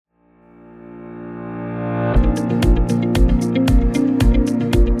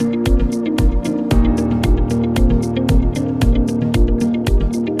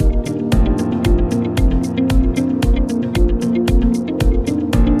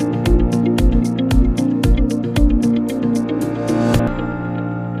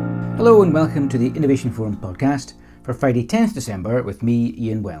Hello and welcome to the Innovation Forum podcast for Friday 10th December with me,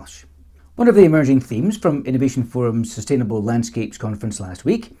 Ian Welsh. One of the emerging themes from Innovation Forum's Sustainable Landscapes conference last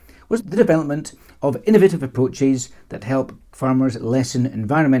week was the development of innovative approaches that help farmers lessen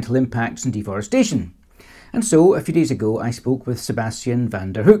environmental impacts and deforestation. And so, a few days ago, I spoke with Sebastian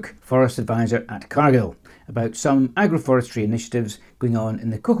van der Hoek, Forest Advisor at Cargill, about some agroforestry initiatives going on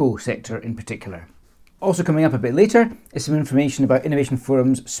in the cocoa sector in particular. Also coming up a bit later is some information about Innovation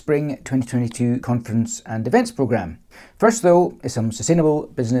Forum's Spring 2022 conference and events programme. First though is some sustainable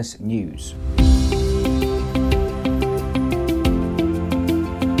business news.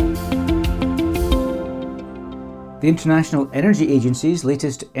 The International Energy Agency's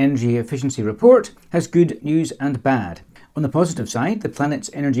latest energy efficiency report has good news and bad. On the positive side, the planet's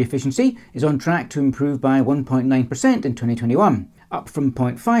energy efficiency is on track to improve by 1.9% in 2021, up from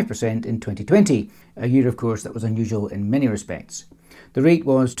 0.5% in 2020, a year of course that was unusual in many respects. The rate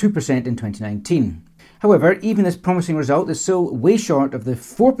was 2% in 2019. However, even this promising result is still way short of the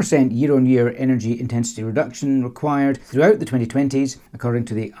 4% year-on-year energy intensity reduction required throughout the 2020s, according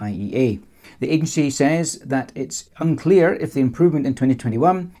to the IEA. The agency says that it's unclear if the improvement in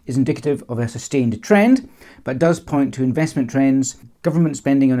 2021 is indicative of a sustained trend, but does point to investment trends, government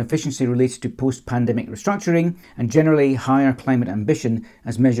spending on efficiency related to post-pandemic restructuring, and generally higher climate ambition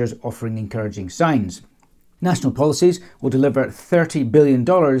as measures offering encouraging signs. National policies will deliver $30 billion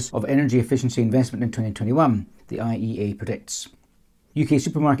of energy efficiency investment in 2021, the IEA predicts. UK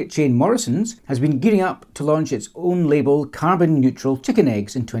supermarket chain Morrisons has been gearing up to launch its own label carbon-neutral chicken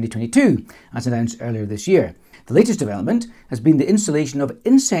eggs in 2022, as announced earlier this year. The latest development has been the installation of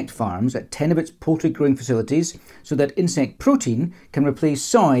insect farms at 10 of its poultry growing facilities so that insect protein can replace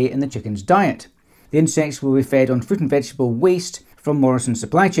soy in the chicken's diet. The insects will be fed on fruit and vegetable waste from Morrisons'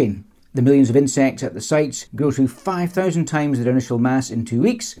 supply chain. The millions of insects at the sites grow to 5,000 times their initial mass in 2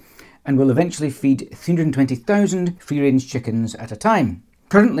 weeks, and will eventually feed 320,000 free-range chickens at a time.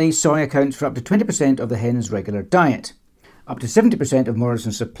 Currently, soy accounts for up to 20% of the hen's regular diet. Up to 70% of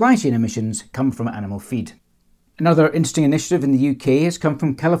Morrisons' supply chain emissions come from animal feed. Another interesting initiative in the UK has come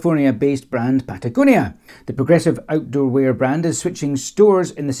from California-based brand Patagonia. The progressive outdoor wear brand is switching stores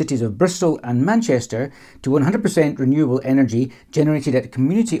in the cities of Bristol and Manchester to 100% renewable energy generated at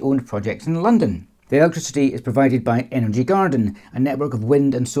community-owned projects in London. The electricity is provided by Energy Garden, a network of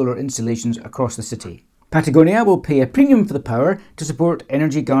wind and solar installations across the city. Patagonia will pay a premium for the power to support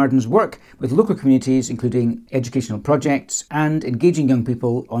Energy Garden's work with local communities, including educational projects and engaging young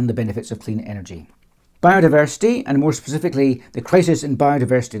people on the benefits of clean energy. Biodiversity, and more specifically the crisis in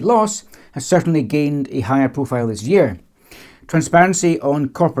biodiversity loss, has certainly gained a higher profile this year. Transparency on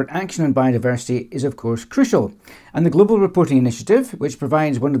corporate action on biodiversity is of course crucial, and the Global Reporting Initiative, which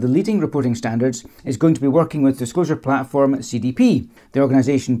provides one of the leading reporting standards, is going to be working with disclosure platform CDP, the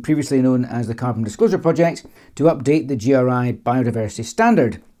organisation previously known as the Carbon Disclosure Project, to update the GRI biodiversity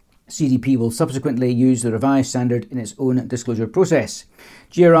standard. CDP will subsequently use the revised standard in its own disclosure process.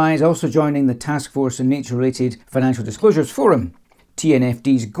 GRI is also joining the Task Force on Nature-Related Financial Disclosures Forum.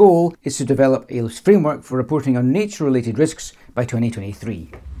 TNFD's goal is to develop a framework for reporting on nature-related risks by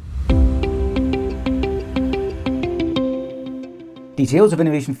 2023. Details of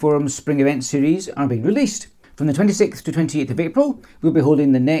Innovation Forum's Spring Event Series are being released. From the 26th to 28th of April, we'll be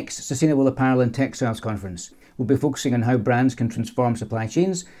holding the next Sustainable Apparel and Textiles Conference. We'll be focusing on how brands can transform supply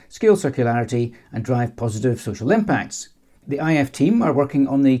chains, scale circularity, and drive positive social impacts. The IF team are working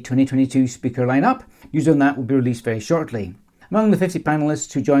on the 2022 speaker lineup. News on that will be released very shortly. Among the 50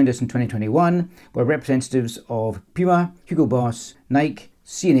 panellists who joined us in 2021 were representatives of Puma, Hugo Boss, Nike,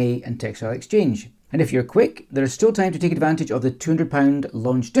 C&A and Textile Exchange. And if you're quick, there is still time to take advantage of the £200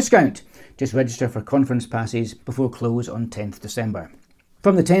 launch discount. Just register for conference passes before close on 10th December.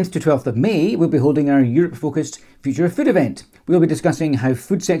 From the 10th to 12th of May, we'll be holding our Europe-focused Future of Food event. We'll be discussing how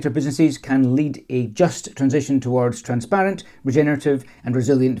food sector businesses can lead a just transition towards transparent, regenerative and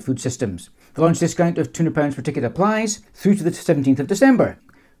resilient food systems. The launch discount of £200 per ticket applies through to the 17th of December.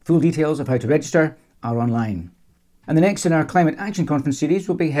 Full details of how to register are online. And the next in our Climate Action Conference series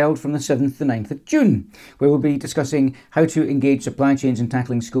will be held from the 7th to 9th of June, where we'll be discussing how to engage supply chains in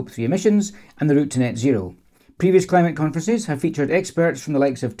tackling Scope 3 emissions and the route to net zero. Previous climate conferences have featured experts from the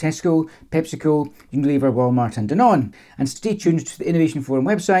likes of Tesco, PepsiCo, Unilever, Walmart and Danone. And stay tuned to the Innovation Forum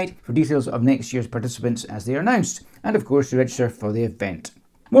website for details of next year's participants as they are announced, and of course to register for the event.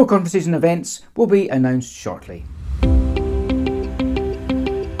 More conferences and events will be announced shortly.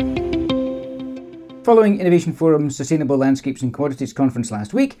 Following Innovation Forum's Sustainable Landscapes and Commodities conference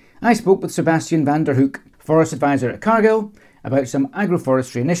last week, I spoke with Sebastian van der Hoek, Forest Advisor at Cargill, about some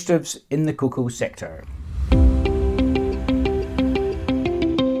agroforestry initiatives in the cocoa sector.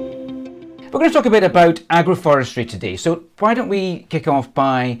 We're going to talk a bit about agroforestry today. So why don't we kick off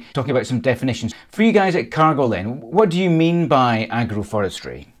by talking about some definitions. For you guys at Cargill then, what do you mean by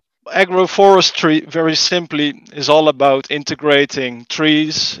agroforestry? Agroforestry, very simply, is all about integrating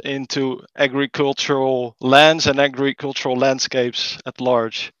trees into agricultural lands and agricultural landscapes at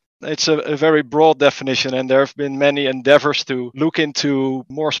large. It's a very broad definition, and there have been many endeavors to look into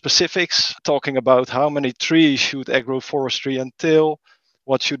more specifics, talking about how many trees should agroforestry entail,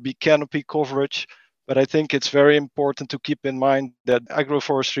 what should be canopy coverage. But I think it's very important to keep in mind that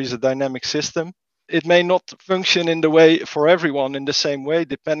agroforestry is a dynamic system. It may not function in the way for everyone in the same way,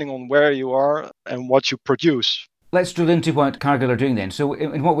 depending on where you are and what you produce. Let's drill into what Cargill are doing then. So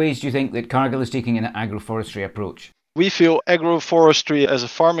in what ways do you think that Cargill is taking an agroforestry approach? We feel agroforestry as a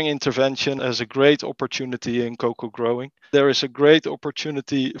farming intervention as a great opportunity in cocoa growing. There is a great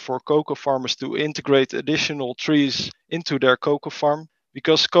opportunity for cocoa farmers to integrate additional trees into their cocoa farm,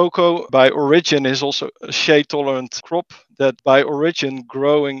 because cocoa by origin is also a shade tolerant crop that by origin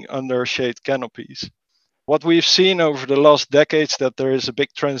growing under shade canopies. What we've seen over the last decades that there is a big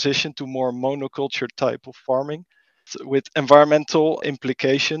transition to more monoculture type of farming with environmental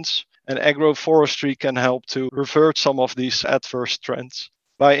implications, and agroforestry can help to revert some of these adverse trends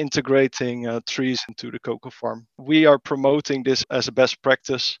by integrating trees into the cocoa farm. We are promoting this as a best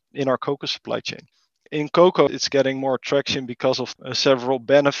practice in our cocoa supply chain. In cocoa, it's getting more traction because of several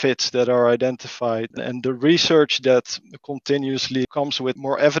benefits that are identified, and the research that continuously comes with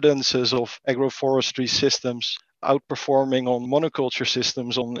more evidences of agroforestry systems outperforming on monoculture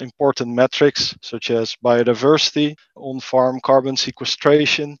systems on important metrics such as biodiversity, on-farm carbon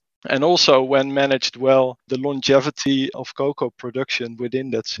sequestration, and also, when managed well, the longevity of cocoa production within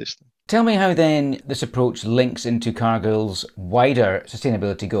that system. Tell me how then this approach links into Cargill's wider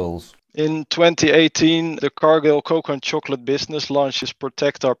sustainability goals. In 2018, the Cargill Cocoa and Chocolate business launched its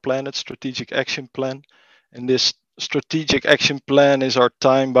Protect Our Planet Strategic Action Plan. And this strategic action plan is our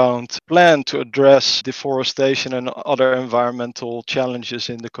time-bound plan to address deforestation and other environmental challenges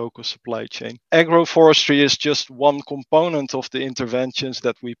in the cocoa supply chain. Agroforestry is just one component of the interventions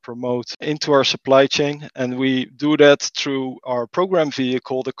that we promote into our supply chain, and we do that through our program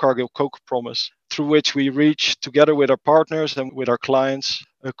vehicle, the Cargill Cocoa Promise, through which we reach together with our partners and with our clients,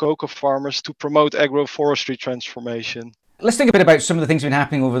 cocoa farmers, to promote agroforestry transformation. Let's think a bit about some of the things that have been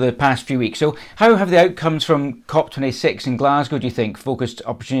happening over the past few weeks. So how have the outcomes from COP26 in Glasgow, do you think, focused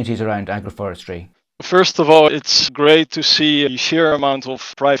opportunities around agroforestry? First of all, it's great to see the sheer amount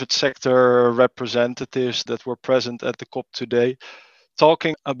of private sector representatives that were present at the COP today,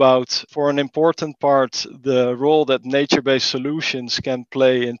 talking about, for an important part, the role that nature-based solutions can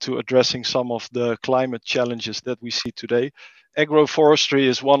play into addressing some of the climate challenges that we see today. Agroforestry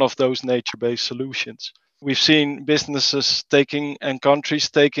is one of those nature-based solutions. We've seen businesses and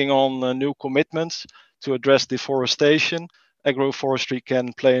countries taking on new commitments to address deforestation. Agroforestry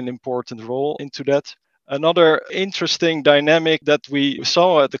can play an important role into that. Another interesting dynamic that we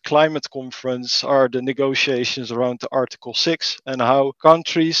saw at the climate conference are the negotiations around the Article 6 and how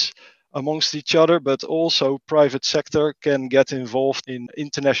countries amongst each other, but also private sector, can get involved in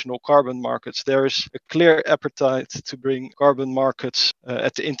international carbon markets. There is a clear appetite to bring carbon markets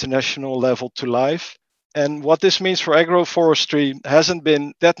at the international level to life. And what this means for agroforestry hasn't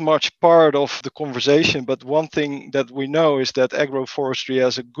been that much part of the conversation, but one thing that we know is that agroforestry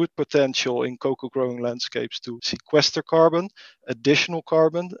has a good potential in cocoa growing landscapes to sequester carbon, additional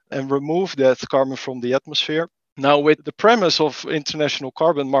carbon, and remove that carbon from the atmosphere. Now, with the premise of international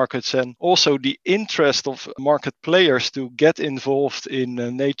carbon markets and also the interest of market players to get involved in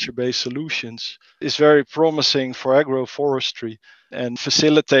nature-based solutions, is very promising for agroforestry and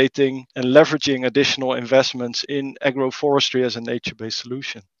facilitating and leveraging additional investments in agroforestry as a nature-based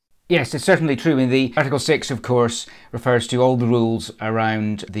solution. Yes, it's certainly true. I mean, the Article 6, of course, refers to all the rules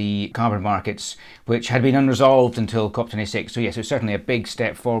around the carbon markets, which had been unresolved until COP26. So yes, it's certainly a big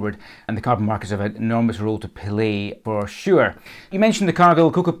step forward, and the carbon markets have an enormous role to play for sure. You mentioned the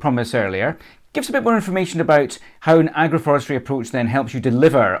Cargill Cocoa Promise earlier. Give us a bit more information about how an agroforestry approach then helps you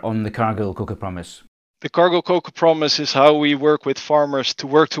deliver on the Cargill Cocoa Promise. The Cargill Cocoa Promise is how we work with farmers to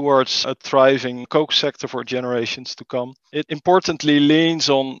work towards a thriving cocoa sector for generations to come. It importantly leans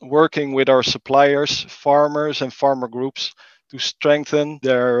on working with our suppliers, farmers, and farmer groups to strengthen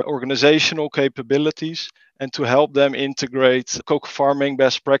their organizational capabilities and to help them integrate cocoa farming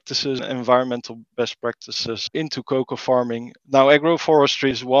best practices and environmental best practices into cocoa farming. Now,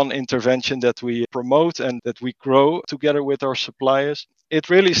 agroforestry is one intervention that we promote and that we grow together with our suppliers. It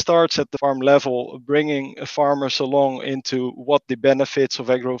really starts at the farm level, bringing farmers along into what the benefits of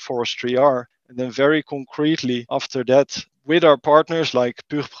agroforestry are. And then very concretely after that, With our partners like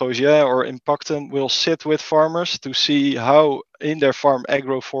Pur Projet or Impactum, we'll sit with farmers to see how in their farm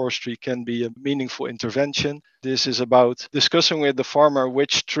agroforestry can be a meaningful intervention. This is about discussing with the farmer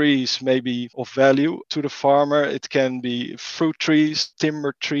which trees may be of value to the farmer. It can be fruit trees,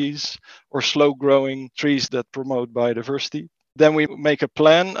 timber trees, or slow growing trees that promote biodiversity. Then we make a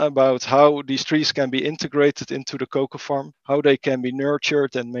plan about how these trees can be integrated into the cocoa farm, how they can be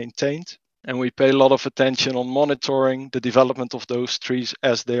nurtured and maintained. And we pay a lot of attention on monitoring the development of those trees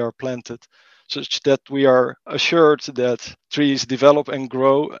as they are planted, such that we are assured that trees develop and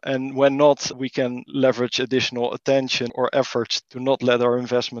grow. And when not, we can leverage additional attention or efforts to not let our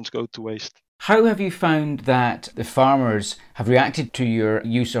investments go to waste. How have you found that the farmers have reacted to your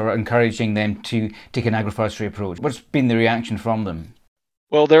use or encouraging them to take an agroforestry approach? What's been the reaction from them?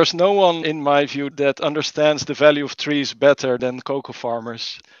 Well, there's no one, in my view, that understands the value of trees better than cocoa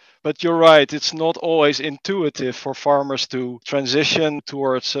farmers. But you're right, it's not always intuitive for farmers to transition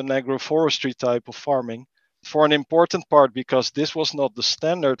towards an agroforestry type of farming. For an important part, because this was not the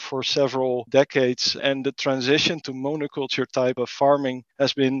standard for several decades, and the transition to monoculture type of farming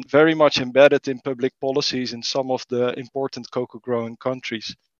has been very much embedded in public policies in some of the important cocoa growing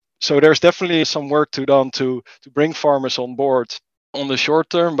countries. So there's definitely some work to be done to bring farmers on board on the short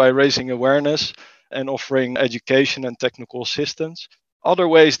term by raising awareness and offering education and technical assistance. Other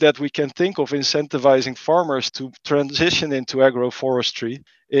ways that we can think of incentivizing farmers to transition into agroforestry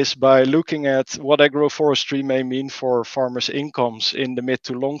is by looking at what agroforestry may mean for farmers' incomes in the mid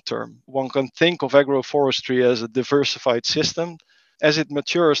to long term. One can think of agroforestry as a diversified system. As it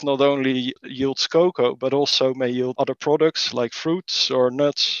matures, not only yields cocoa, but also may yield other products like fruits or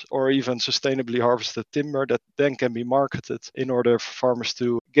nuts or even sustainably harvested timber that then can be marketed in order for farmers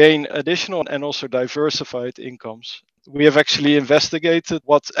to gain additional and also diversified incomes. We have actually investigated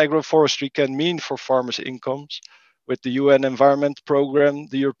what agroforestry can mean for farmers' incomes with the UN Environment Programme,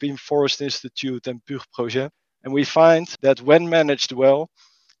 the European Forest Institute, and Pur Projet. And we find that when managed well,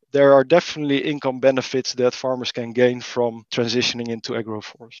 there are definitely income benefits that farmers can gain from transitioning into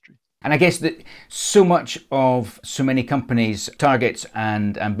agroforestry. And I guess that so much of so many companies' targets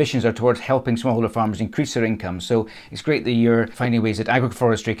and ambitions are towards helping smallholder farmers increase their income. So it's great that you're finding ways that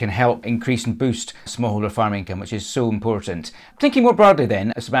agroforestry can help increase and boost smallholder farm income, which is so important. Thinking more broadly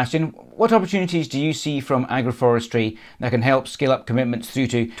then, Sebastian, what opportunities do you see from agroforestry that can help scale up commitments through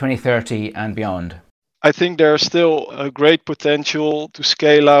to 2030 and beyond? I think there's still a great potential to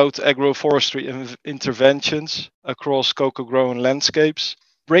scale out agroforestry interventions across cocoa growing landscapes,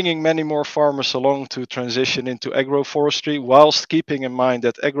 bringing many more farmers along to transition into agroforestry, whilst keeping in mind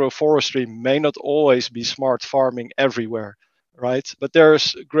that agroforestry may not always be smart farming everywhere, right? But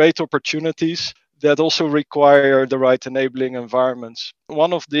there's great opportunities that also require the right enabling environments.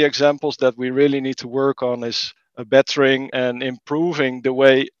 One of the examples that we really need to work on is bettering and improving the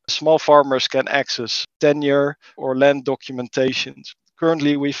way small farmers can access tenure or land documentations.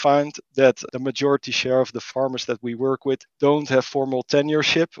 Currently, we find that the majority share of the farmers that we work with don't have formal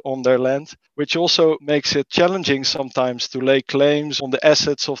tenureship on their land, which also makes it challenging sometimes to lay claims on the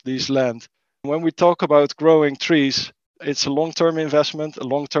assets of these land. When we talk about growing trees, it's a long-term investment, a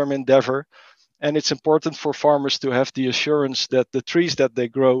long-term endeavor, and it's important for farmers to have the assurance that the trees that they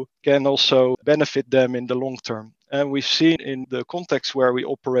grow can also benefit them in the long term. And we've seen in the context where we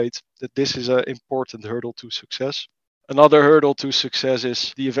operate that this is an important hurdle to success. Another hurdle to success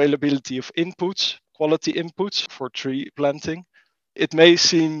is the availability of inputs, quality inputs for tree planting. It may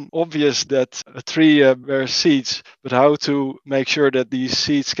seem obvious that a tree bears seeds, but how to make sure that these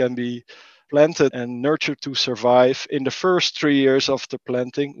seeds can be planted and nurtured to survive in the first 3 years after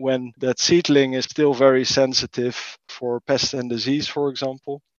planting, when that seedling is still very sensitive for pest and disease, for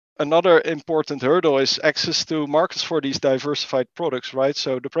example. Another important hurdle is access to markets for these diversified products, right?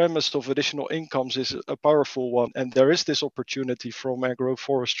 So the premise of additional incomes is a powerful one. And there is this opportunity from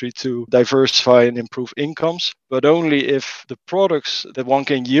agroforestry to diversify and improve incomes, but only if the products that one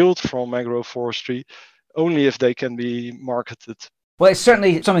can yield from agroforestry, only if they can be marketed. Well, it's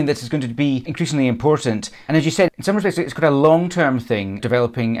certainly something that is going to be increasingly important. And as you said, in some respects, it's quite a long-term thing,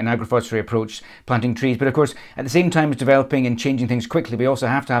 developing an agroforestry approach, planting trees. But of course, at the same time as developing and changing things quickly, we also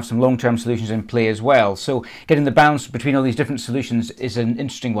have to have some long-term solutions in play as well. So getting the balance between all these different solutions is an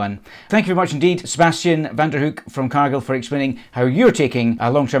interesting one. Thank you very much indeed, Sebastian van der Hoek from Cargill, for explaining how you're taking a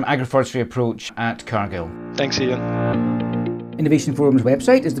long-term agroforestry approach at Cargill. Thanks, Ian. Innovation Forum's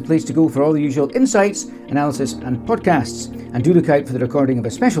website is the place to go for all the usual insights, analysis and podcasts. And do look out for the recording of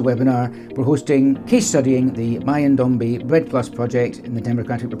a special webinar we're hosting case studying the Mayindombe Bread Plus project in the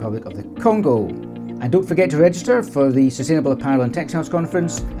Democratic Republic of the Congo. And don't forget to register for the Sustainable Apparel and Textiles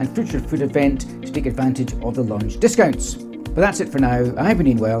Conference and Future Food event to take advantage of the launch discounts. But that's it for now. I've been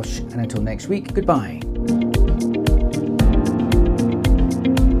Ian Welsh, and until next week, goodbye.